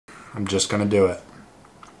I'm just gonna do it.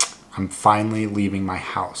 I'm finally leaving my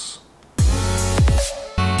house.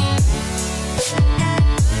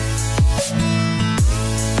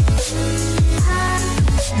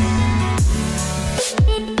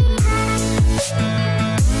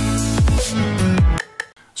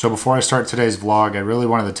 So before I start today's vlog, I really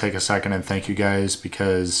wanted to take a second and thank you guys,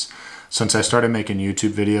 because since I started making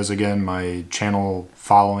YouTube videos again, my channel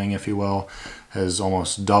following, if you will, has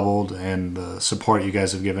almost doubled, and the support you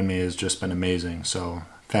guys have given me has just been amazing. So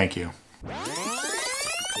thank you.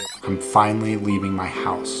 I'm finally leaving my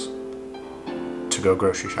house to go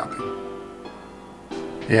grocery shopping.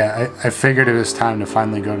 Yeah, I figured it was time to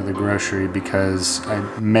finally go to the grocery because I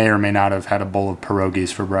may or may not have had a bowl of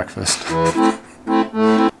pierogies for breakfast.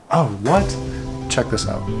 Oh, what? Check this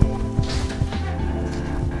out.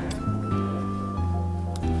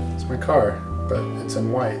 It's my car, but it's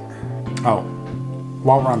in white. Oh,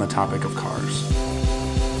 while we're on the topic of cars.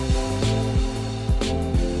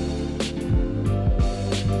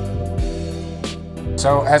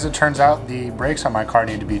 So as it turns out, the brakes on my car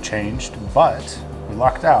need to be changed, but we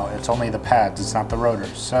lucked out. It's only the pads, it's not the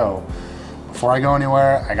rotors. So before I go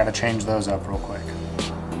anywhere, I gotta change those up real quick.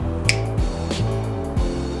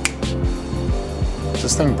 Is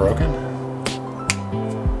this thing broken?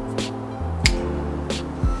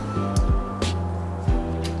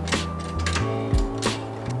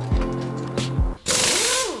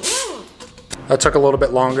 That took a little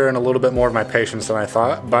bit longer and a little bit more of my patience than I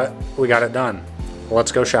thought, but we got it done.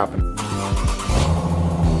 Let's go shopping.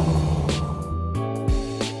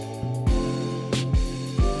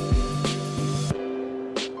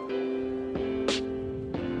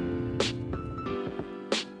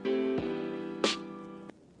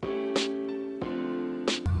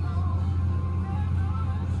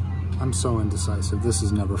 I'm so indecisive. This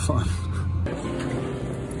is never fun.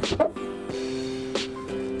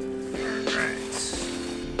 Alright.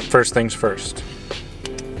 First things first.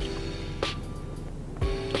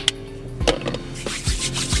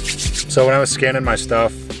 So when I was scanning my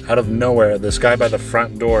stuff, out of nowhere, this guy by the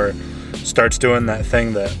front door starts doing that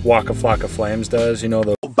thing that Waka Flocka Flames does, you know,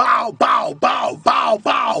 the bow, bow, bow, bow,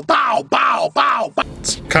 bow, bow, bow, bow.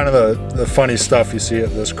 It's kind of the funny stuff you see at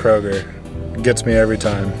this Kroger. It gets me every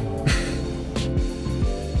time.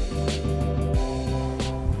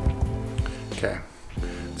 Okay,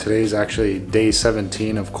 today's actually day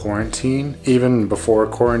 17 of quarantine. Even before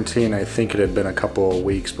quarantine, I think it had been a couple of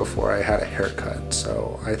weeks before I had a haircut.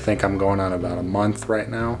 So I think I'm going on about a month right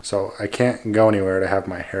now. So I can't go anywhere to have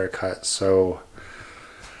my hair cut. So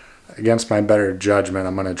against my better judgment,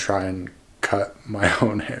 I'm gonna try and cut my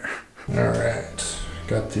own hair. All right,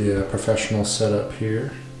 got the professional setup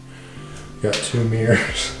here. Got 2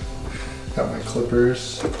 mirrors. Got my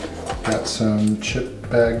clippers. Got some chip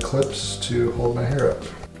bag clips to hold my hair up.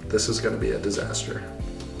 This is gonna be a disaster.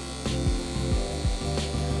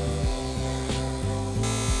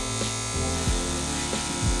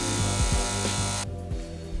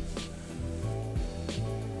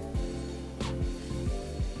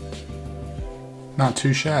 Not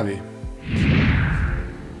too shabby.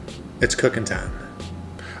 It's cooking time.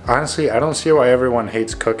 Honestly, I don't see why everyone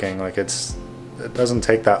hates cooking. Like it doesn't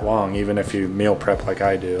take that long, even if you meal prep like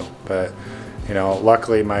I do. But you know,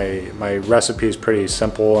 luckily my recipe is pretty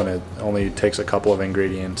simple and it only takes a couple of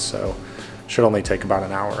ingredients, so it should only take about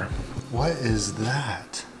an hour. What is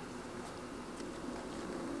that?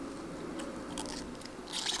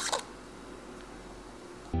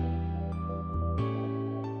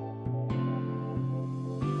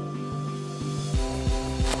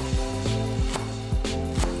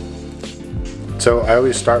 So I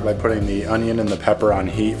always start by putting the onion and the pepper on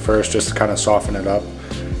heat first, just to kind of soften it up.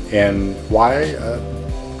 And why?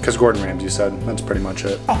 Because Gordon Ramsay said. That's pretty much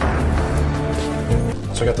it.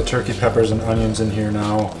 So I got the turkey peppers and onions in here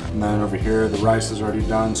now. And then over here, the rice is already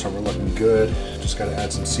done, so we're looking good. Just gotta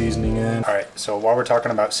add some seasoning in. All right, so while we're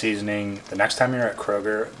talking about seasoning, the next time you're at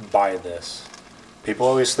Kroger, buy this. People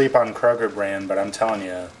always sleep on Kroger brand, but I'm telling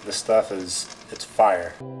you, this stuff it's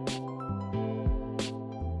fire.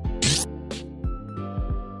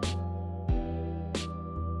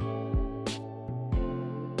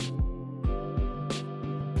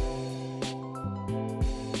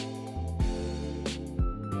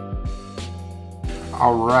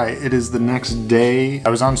 Alright, it is the next day. I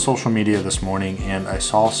was on social media this morning and I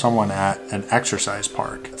saw someone at an exercise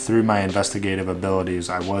park. Through my investigative abilities,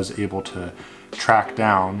 I was able to track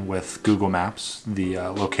down with Google Maps the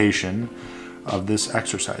location of this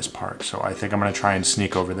exercise park. So I think I'm gonna try and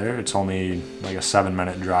sneak over there. It's only like a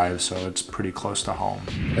 7-minute drive, so it's pretty close to home.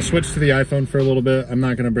 I switched to the iPhone for a little bit. I'm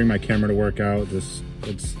not gonna bring my camera to work out, just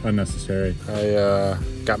it's unnecessary. I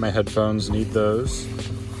got my headphones, need those.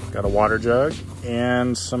 Got a water jug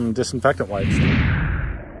and some disinfectant wipes.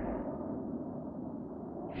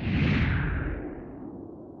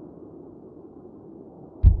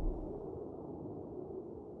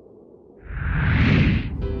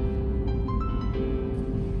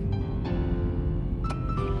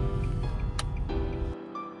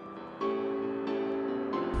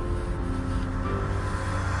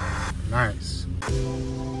 Nice.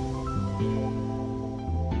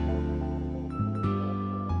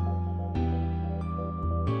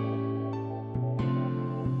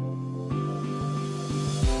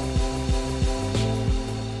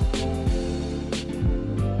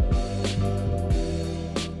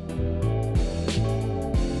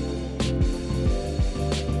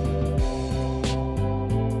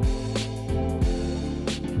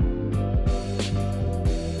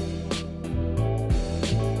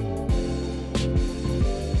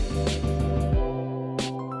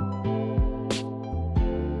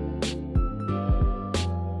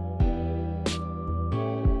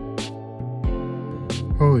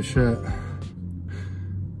 Holy shit.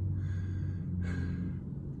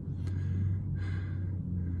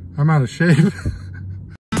 I'm out of shape.